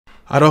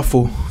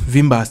Adolfo,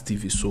 Ghh0st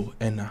TV so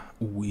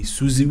we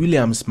Suzzy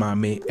Williams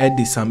mame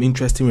did some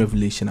interesting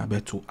revelation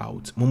about to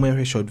out.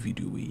 Moment short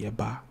video we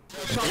yeba.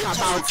 Talk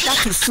about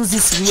that is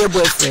Suzzy's real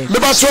boyfriend.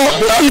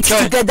 They eat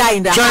together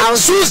in the house.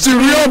 Suzzy's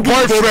real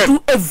boyfriend. They do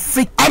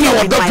everything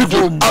in my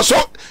home.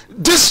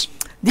 This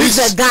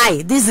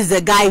is the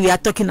guy we are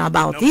talking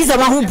about. He's the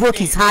one who broke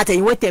his heart and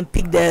he went and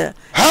picked the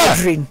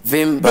drink.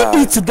 They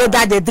eat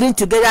together, they drink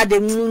together,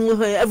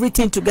 they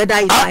everything together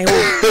in my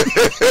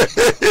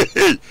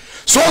home.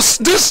 So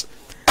this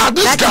that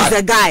guy is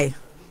the guy.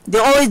 They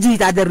always do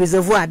it at the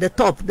reservoir at the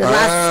top. The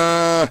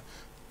last.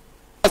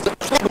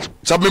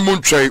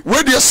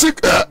 Where they sick?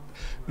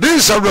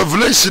 This is a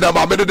revelation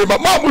about me. The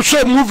mama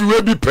show movie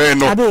will be paying.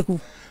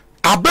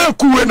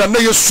 Abeku when I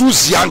know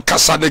Suzzy and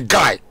Kasa the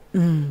guy.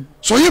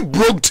 So he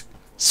broke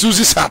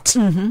Suzzy's heart.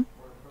 And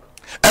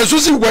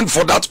Suzzy went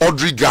for that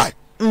Audrey guy.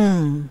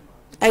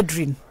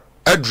 Edrin.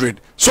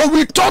 So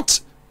we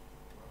thought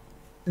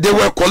they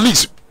were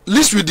colleagues. At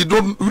least we did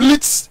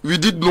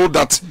know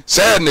that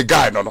say the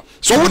guy no.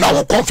 So when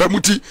I confirm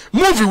movie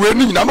we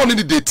need not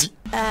need date.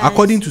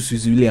 According to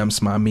Suzzy Williams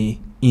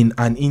mame, in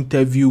an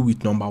interview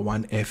with Number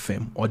 1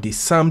 FM, or the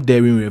some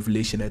daring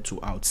revelation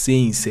to out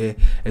saying say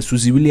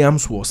Suzzy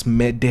Williams was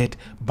murdered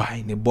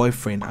by a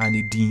boyfriend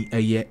and Dean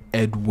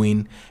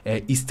Edwin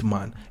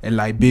Eastman, a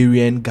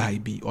Liberian guy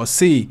be, or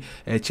say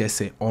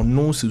chese or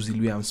no Suzzy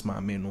Williams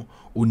mame no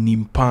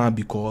onimpa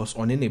because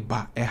on any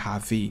ba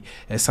have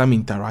some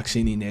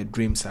interaction in her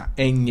dreams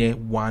enye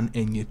 1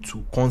 enye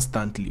 2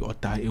 constantly or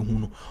tie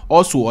ehuno.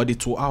 Also or the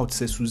two out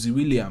say Suzzy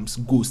Williams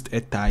ghost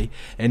tie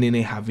and then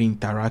having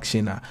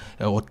interaction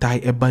or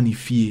tie ebani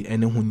fie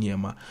ene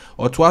hunyema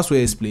or to also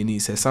explain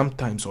is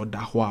sometimes or da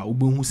hwa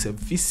ubehu se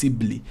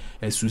visibly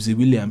Suzzy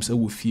Williams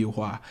will feel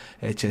hwa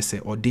chese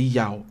or de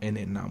yaw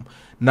ene nam.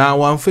 Now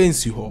one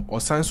fancy ho or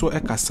sanso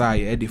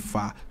ekasai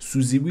edifa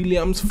Suzzy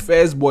Williams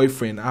first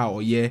boyfriend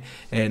or ye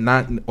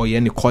or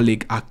any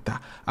colleague actor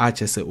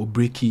chese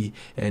obreki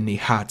any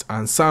heart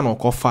and son or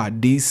kofa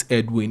this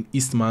Edwin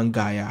Eastman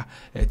guy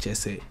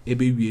chese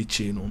ebe wie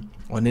cheno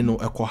or no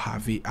eko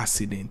have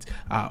accident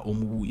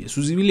omuye.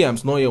 Suzzy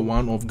Williams no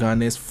one of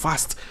Ghana's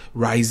fast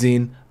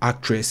rising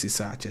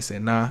actresses chese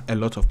na a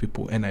lot of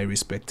people and I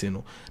respect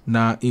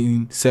now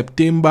in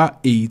September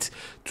 8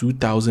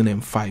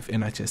 2005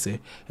 and chese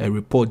a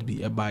report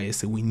be about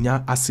a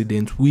winya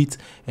accident with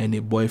and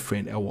a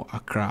boyfriend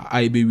Accra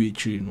IB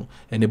no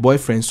and the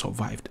boyfriend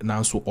survived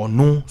now so or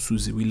no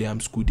Suzzy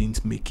Williams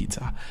couldn't make it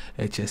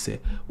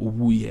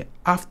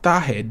after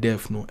her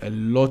death no a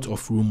lot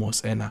of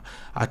rumors and are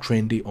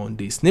trendy on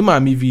this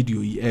name me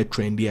video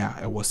trendy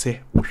I was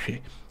say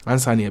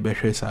answer near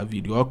better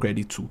video all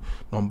credit to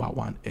Number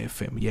 1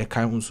 FM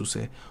can also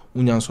say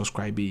unyan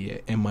subscribe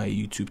my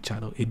YouTube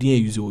channel e dey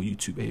use your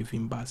YouTube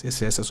Ghh0st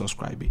yes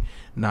subscribe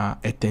na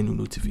turn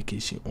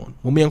notification on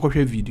mo me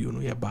video no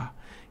ye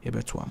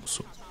beto am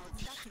so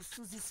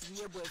Suzzy's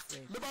real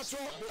boyfriend.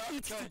 They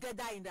eat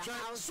together in the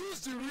house.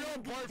 Suzzy's real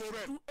boyfriend.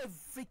 They do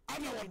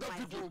everything in my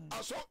home.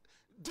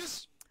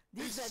 This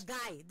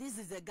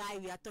is the guy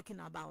we are talking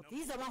about.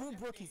 He's the one who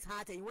broke his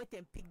heart and he went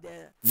and picked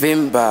the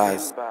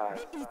Ghh0st.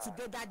 They eat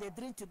together, they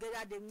drink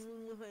together, they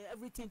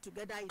everything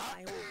together in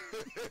my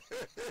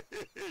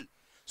home.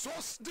 So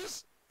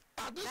this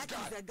that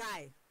guy is the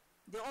guy.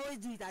 They always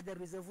do it at the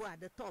reservoir at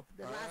the top.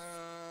 The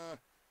last.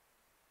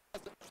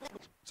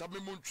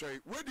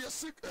 Where they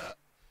sick?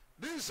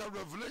 This is a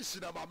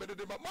revelation about me.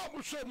 The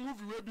mama show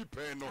movie will be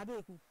paying.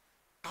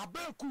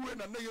 Abeku when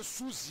I know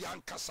Suzzy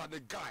and Kasa the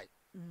guy.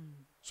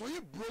 So he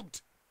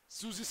broke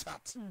Suzzy's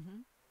heart.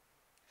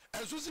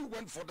 And Suzzy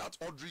went for that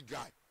Audrey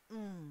guy.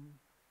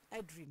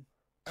 Edrin.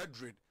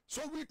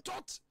 So we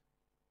thought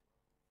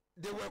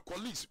they were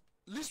colleagues.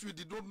 At least we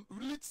did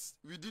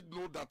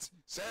know that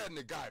say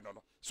the guy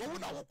no. So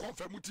when I will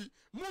confirm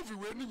movie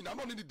we need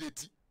not need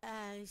date.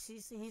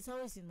 He's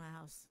always in my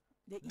house.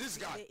 They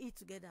eat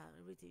together,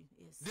 everything.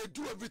 Yes. They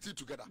do everything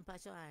together.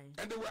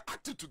 And they were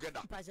acting together.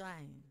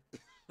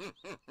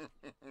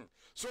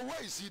 So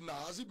where is he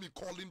now? Has he been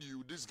calling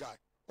you, this guy?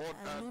 Or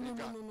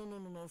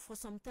no. For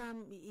some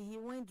time, he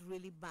went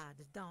really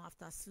bad down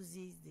after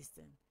Suzzy's this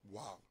thing.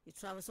 Wow. He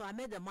traveled. So I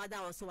met the mother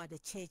also at the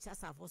church,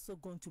 as I've also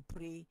gone to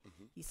pray.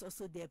 He's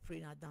also there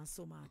praying at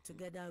Dansoma.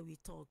 Together we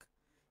talk.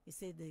 He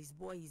said that his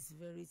boy is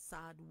very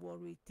sad,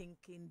 worried,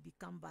 thinking,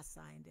 become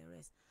basa and the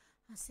rest.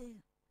 I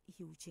said,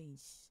 he will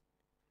change.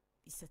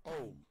 It's a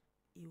time.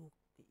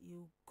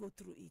 You go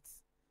through it.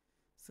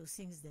 So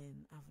since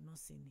then, I've not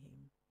seen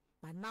him.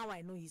 But now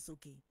I know he's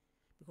okay.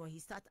 Because he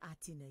start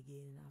acting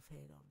again. I've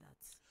heard of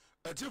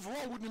that. If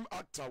why wouldn't him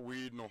act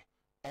away, no?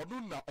 Or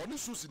no, only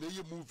Suzzy in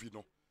a movie,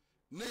 no?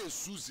 Ne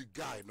Suzzy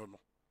guy, no.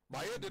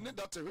 But I had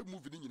that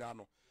movie in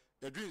Yano.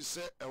 A dream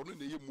say, only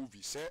a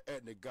movie, say,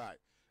 and a guy.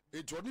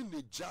 It's only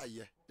a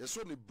jay, there's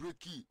only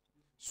breaky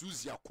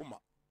Suzzy Akuma.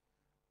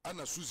 And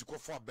a Suzzy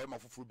Kofa Bema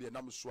for be an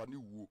Amswani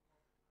woo.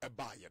 A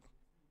buyer.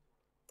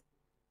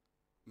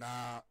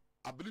 Now,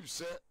 I believe,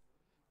 sir,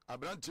 I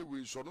believe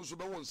we shall also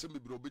be one semi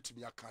brobit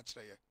me a catch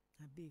there.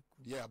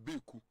 Yeah,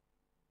 Beku.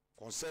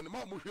 Concern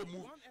my move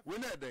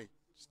when are they?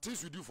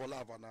 Things we do for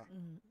love, Anna.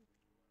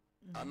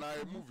 And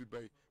I movie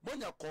bay.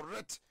 When you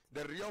correct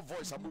the real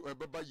voice, I'm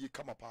ye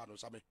come upon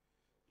us. I mean,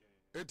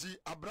 eti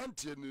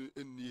abranti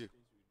in ye.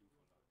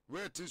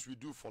 Where things we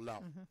do for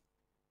love.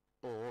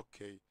 Oh,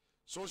 okay.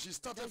 So she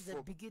started That's from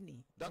the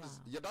beginning. that is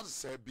that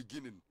is her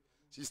beginning.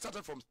 She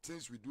started from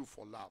things we do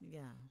for love.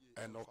 Yeah.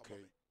 And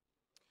okay.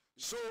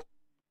 So,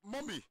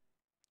 mommy,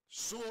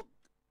 so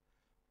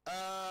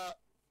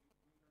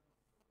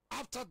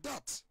after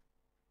that,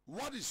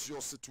 what is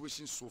your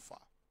situation so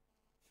far?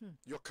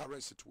 Your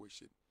current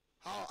situation.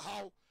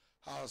 How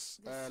has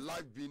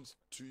life been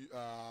to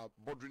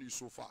bothering you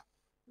so far?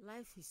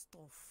 Life is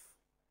tough,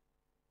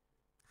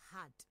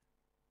 hard.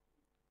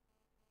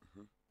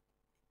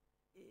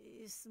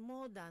 It's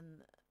more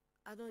than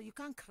I don't. You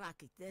can't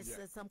crack it.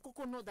 There's some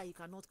coconut that you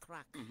cannot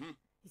crack.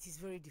 It is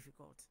very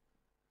difficult.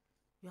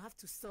 You have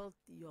to sell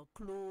your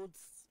clothes.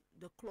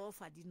 The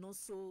cloth I did not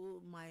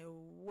sew. My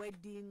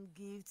wedding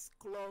gifts,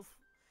 cloth,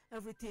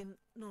 everything.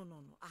 No.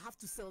 I have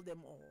to sell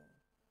them all.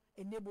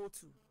 Unable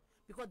to,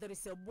 because there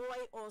is a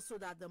boy also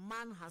that the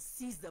man has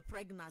seized the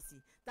pregnancy.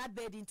 That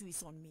burden too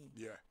is on me.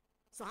 Yeah.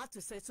 So I have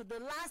to say. So the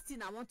last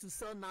thing I want to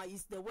sell now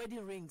is the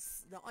wedding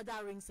rings, the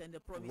other rings, and the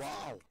promise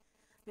Wow. ring.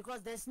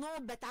 Because there's no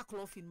better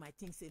cloth in my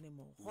things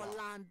anymore. Wow.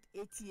 Holland,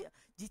 AT,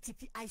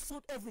 GTP, I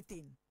sold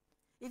everything.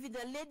 Even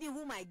the lady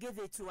whom I gave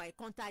it to, I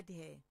contacted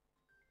her.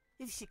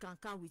 If she can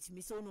come with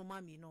me, so no,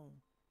 mommy, no.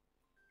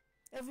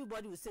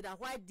 Everybody will say that,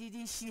 why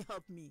didn't she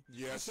help me?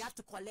 Yes. And she have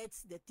to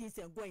collect the things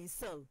and go and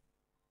sell.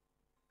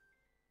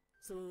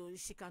 So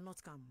she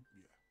cannot come.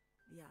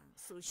 Yeah.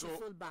 So she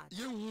feel bad.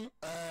 You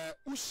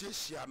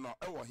usheshia no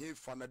ewo he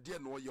fa na de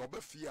no ye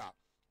obafia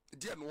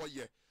de no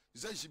ye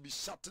then she be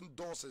shutting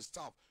doors and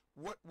stuff.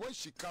 When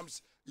she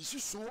comes, is she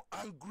so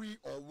angry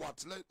or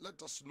what?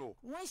 Let us know.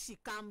 When she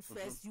comes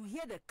first, you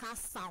hear the car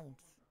sound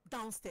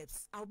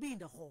downstairs. I'll be in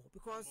the hall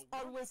because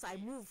always I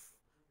move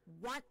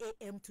 1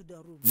 a.m. to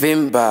the room.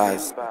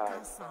 Vimbas. The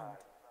car sound.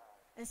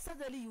 And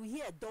suddenly you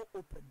hear a door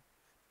open.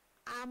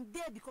 I'm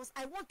there because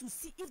I want to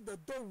see if the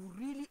door will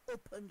really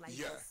open like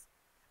this.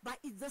 But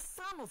it's the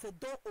sound of a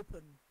door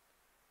open.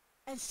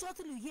 And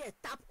shortly you hear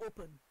a tap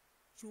open.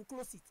 She will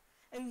close it.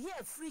 And you hear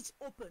a fridge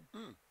open.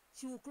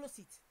 She will close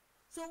it.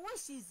 So when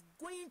she's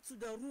going to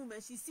the room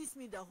and she sees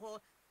me in the hall,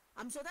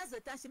 I'm sure that's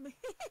the time she may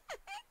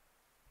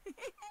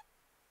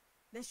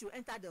then she'll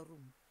enter the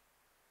room.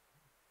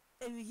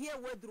 And you hear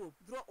wardrobe,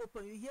 door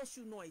open, you hear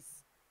shoe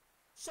noise.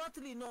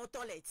 Shortly, no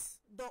toilet,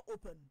 door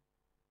open.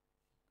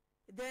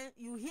 Then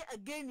you hear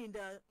again in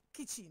the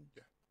kitchen,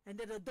 and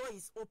then the door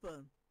is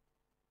open.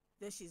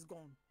 Then she's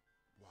gone.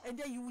 Wow. And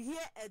then you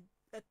hear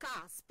a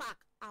car spark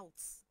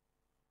out.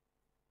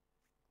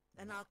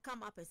 And I'll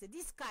come up and say,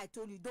 this car I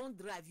told you don't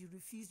drive, you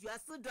refuse, you are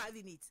still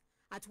driving it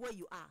at where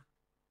you are.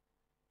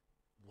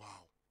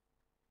 Wow.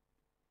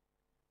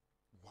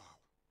 Wow.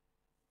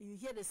 You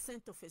hear the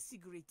scent of a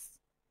cigarette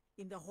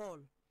in the hall.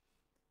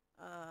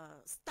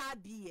 Star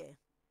beer,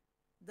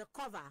 the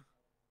cover,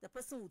 the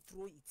person will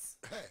throw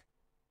it.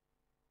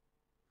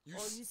 Hey.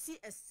 Or you see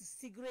a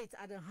cigarette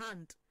at the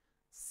hand,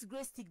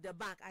 cigarette stick the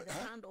back at the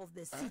hand of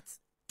the seat,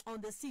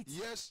 on the seat.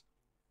 Yes.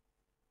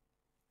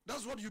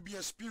 That's what you be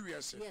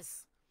experiencing.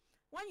 Yes.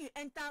 When you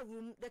enter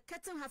room, the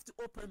curtain have to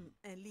open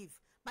and leave.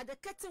 But the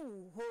curtain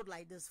will hold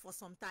like this for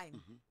some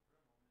time.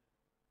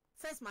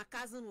 First, my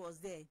cousin was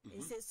there.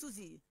 He said,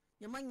 Suzzy,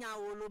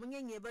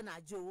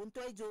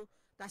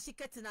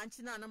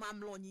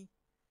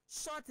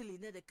 shortly,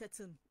 the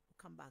curtain will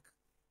come back.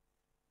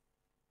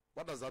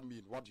 What does that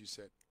mean? What you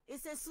said? He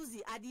said,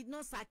 Suzzy, I did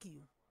not sack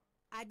you.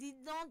 I did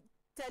not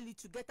tell you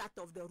to get out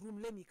of the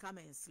room. Let me come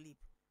and sleep.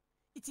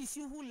 It is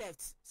you who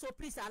left. So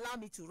please allow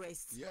me to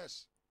rest.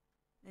 Yes.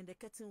 And the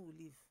curtain will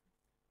leave.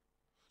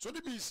 So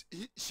that means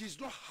she's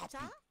not happy.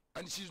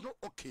 And she's not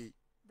okay.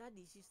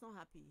 Daddy, she's not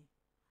happy.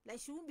 Like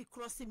she won't be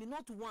crossing me,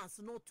 not once,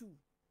 not two.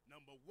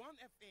 Number 1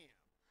 FM.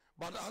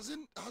 But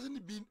hasn't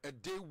it been a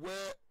day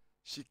where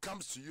she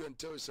comes to you and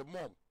tells you,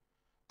 Mom,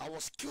 I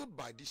was killed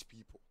by these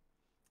people?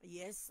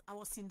 Yes, I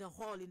was in the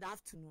hall in the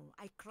afternoon.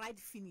 I cried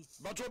finish.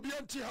 But you'll be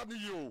empty, honey,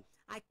 you.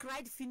 I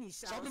cried finish.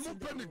 So I'm not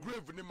playing the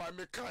grave in my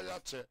mekaya.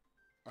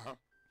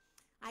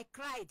 I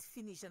cried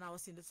finish and I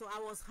was in the, so I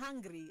was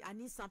hungry. I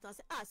need something. I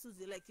said,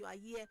 Suzzy, like you are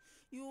here,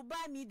 you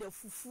buy me the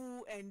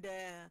fufu and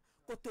the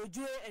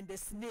kotojo and the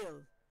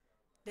snail.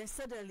 Then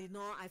suddenly,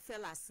 no, I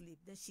fell asleep.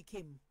 Then she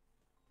came.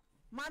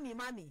 Mommy,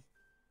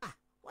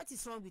 what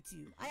is wrong with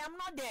you? I am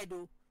not dead,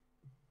 though.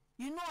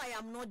 You know I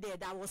am not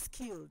dead. I was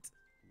killed.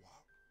 Wow.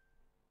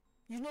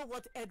 You know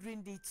what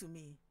Edwin did to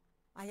me?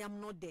 I am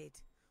not dead.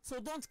 So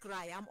don't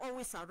cry. I'm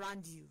always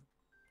around you.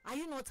 Are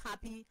you not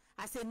happy?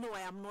 I said, no,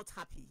 I am not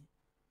happy.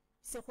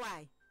 He said,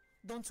 why?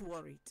 Don't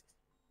worry.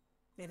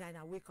 Then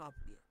I wake up.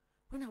 Yeah.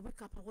 When I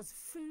wake up, I was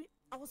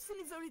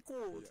feeling very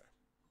cold.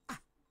 Yeah.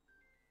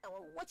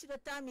 Watch the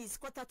time is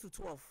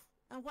 11:45.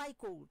 And why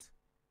cold?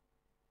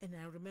 And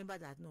I remember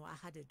that, no, I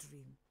had a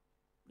dream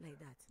like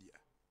that. Yeah.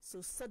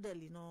 So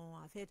suddenly, no,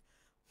 I've heard,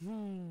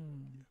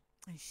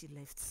 and she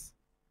left.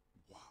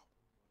 Wow.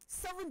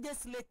 7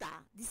 days later,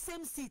 the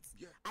same seat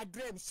I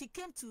dreamt. She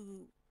came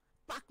to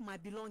pack my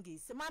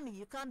belongings. Say, Mommy,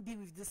 you can't be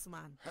with this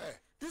man. Hey.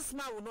 This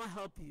man will not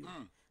help you.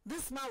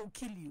 This man will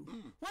kill you.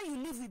 When you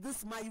live with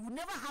this man, you will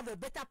never have a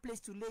better place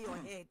to lay your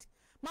head.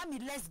 Mommy,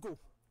 let's go.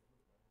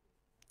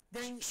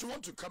 Then she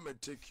want to come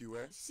and take you,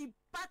 eh? She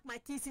packed my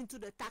things into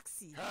the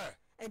taxi. Hey.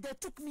 And they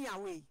took me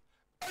away.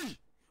 Hey.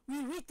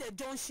 We reached a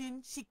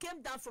junction. She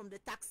came down from the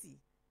taxi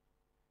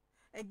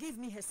and gave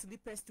me her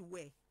slippers to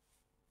wear.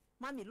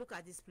 Mommy, look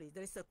at this place.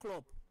 There is a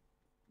club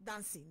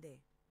dancing there.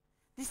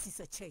 This is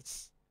a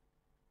church.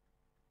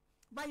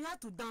 But you have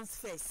to dance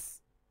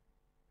first.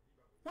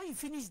 When you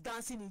finish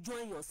dancing,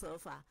 enjoying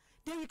yourself,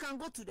 then you can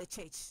go to the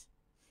church.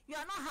 You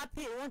are not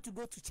happy, you want to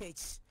go to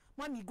church.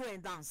 Mommy, go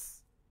and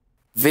dance.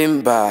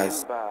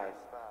 Vimbas.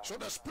 So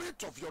the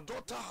spirit of your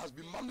daughter has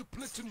been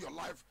manipulating your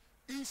life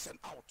in and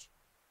out.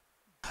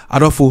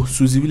 Adolfo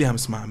Suzzy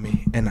Williams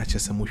mame and I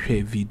just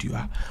share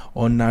video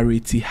on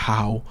narrate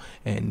how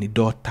the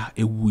daughter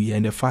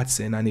and the fact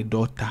say na the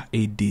daughter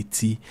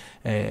date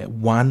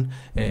one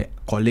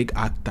colleague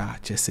actor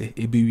just say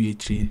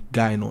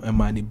guy no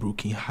emani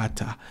broken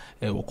hearta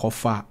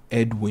okofa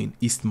Edwin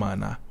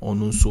Eastman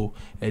on so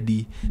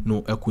edi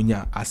no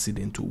ekunya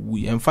accident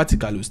we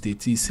emphatically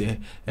state say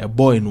a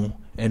boy no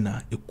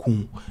ena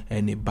ekun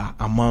ene ba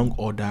among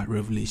other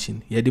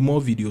revelation. Yeah, the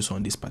more videos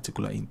on this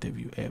particular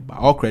interview but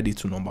all credit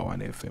to number 1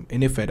 FM.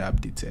 Any further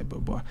updates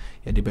but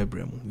yeah, the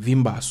bebremu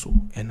Vimba so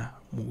ena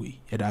muwi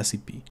yeah, that's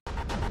CP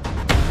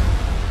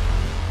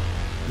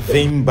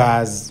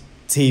Vimbas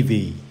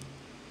TV.